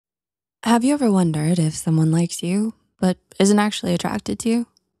Have you ever wondered if someone likes you, but isn't actually attracted to you?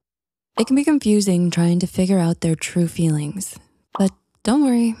 It can be confusing trying to figure out their true feelings, but don't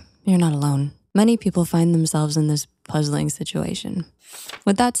worry, you're not alone. Many people find themselves in this puzzling situation.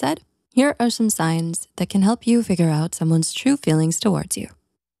 With that said, here are some signs that can help you figure out someone's true feelings towards you.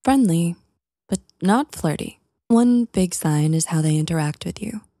 Friendly, but not flirty. One big sign is how they interact with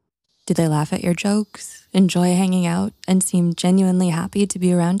you. Do they laugh at your jokes, enjoy hanging out, and seem genuinely happy to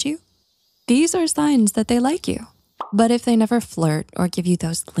be around you? These are signs that they like you. But if they never flirt or give you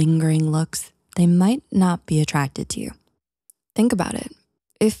those lingering looks, they might not be attracted to you. Think about it.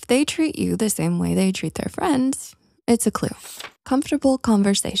 If they treat you the same way they treat their friends, it's a clue. Comfortable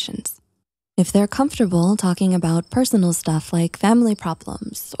conversations. If they're comfortable talking about personal stuff like family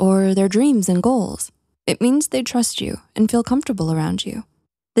problems or their dreams and goals, it means they trust you and feel comfortable around you.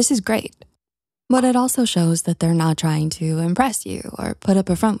 This is great. But it also shows that they're not trying to impress you or put up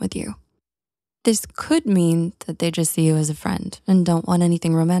a front with you. This could mean that they just see you as a friend and don't want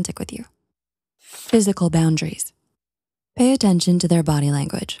anything romantic with you. Physical boundaries. Pay attention to their body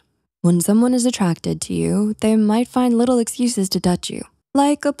language. When someone is attracted to you, they might find little excuses to touch you,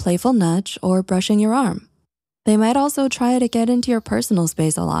 like a playful nudge or brushing your arm. They might also try to get into your personal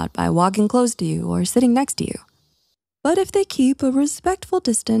space a lot by walking close to you or sitting next to you. But if they keep a respectful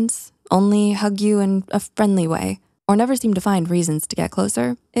distance, only hug you in a friendly way, or never seem to find reasons to get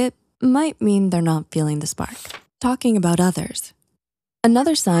closer, it might mean they're not feeling the spark. Talking about others.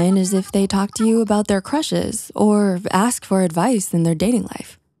 Another sign is if they talk to you about their crushes or ask for advice in their dating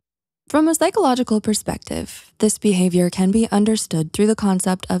life. From a psychological perspective, this behavior can be understood through the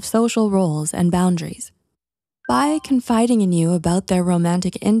concept of social roles and boundaries. By confiding in you about their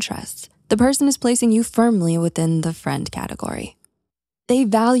romantic interests, the person is placing you firmly within the friend category. They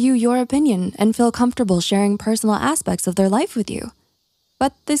value your opinion and feel comfortable sharing personal aspects of their life with you.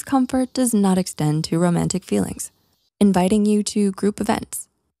 But this comfort does not extend to romantic feelings. Inviting you to group events.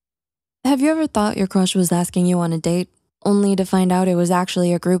 Have you ever thought your crush was asking you on a date, only to find out it was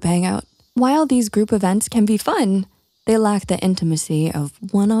actually a group hangout? While these group events can be fun, they lack the intimacy of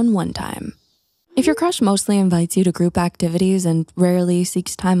one-on-one time. If your crush mostly invites you to group activities and rarely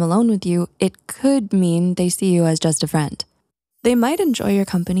seeks time alone with you, it could mean they see you as just a friend. They might enjoy your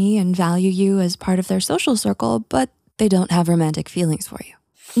company and value you as part of their social circle, but they don't have romantic feelings for you.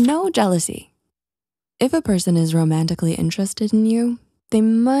 No jealousy. If a person is romantically interested in you, they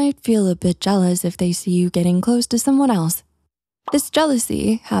might feel a bit jealous if they see you getting close to someone else. This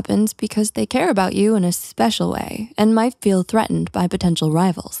jealousy happens because they care about you in a special way and might feel threatened by potential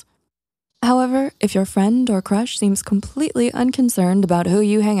rivals. However, if your friend or crush seems completely unconcerned about who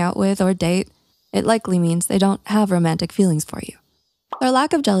you hang out with or date, it likely means they don't have romantic feelings for you. Their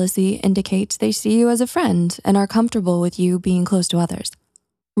lack of jealousy indicates they see you as a friend and are comfortable with you being close to others.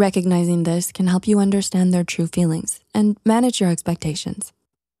 Recognizing this can help you understand their true feelings and manage your expectations.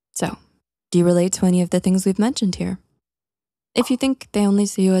 So, do you relate to any of the things we've mentioned here? If you think they only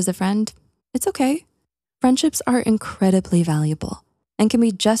see you as a friend, it's okay. Friendships are incredibly valuable and can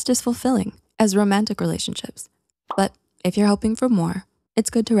be just as fulfilling as romantic relationships. But if you're hoping for more, it's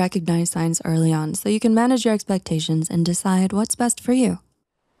good to recognize signs early on so you can manage your expectations and decide what's best for you.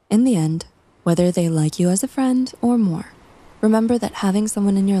 In the end, whether they like you as a friend or more, remember that having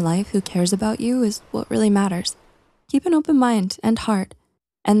someone in your life who cares about you is what really matters. Keep an open mind and heart,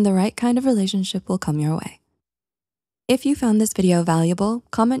 and the right kind of relationship will come your way. If you found this video valuable,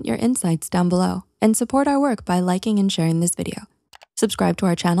 comment your insights down below and support our work by liking and sharing this video. Subscribe to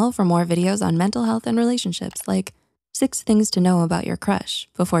our channel for more videos on mental health and relationships, like 6 things to know about your crush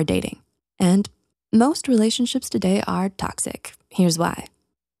before dating. And most relationships today are toxic. Here's why.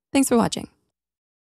 Thanks for watching.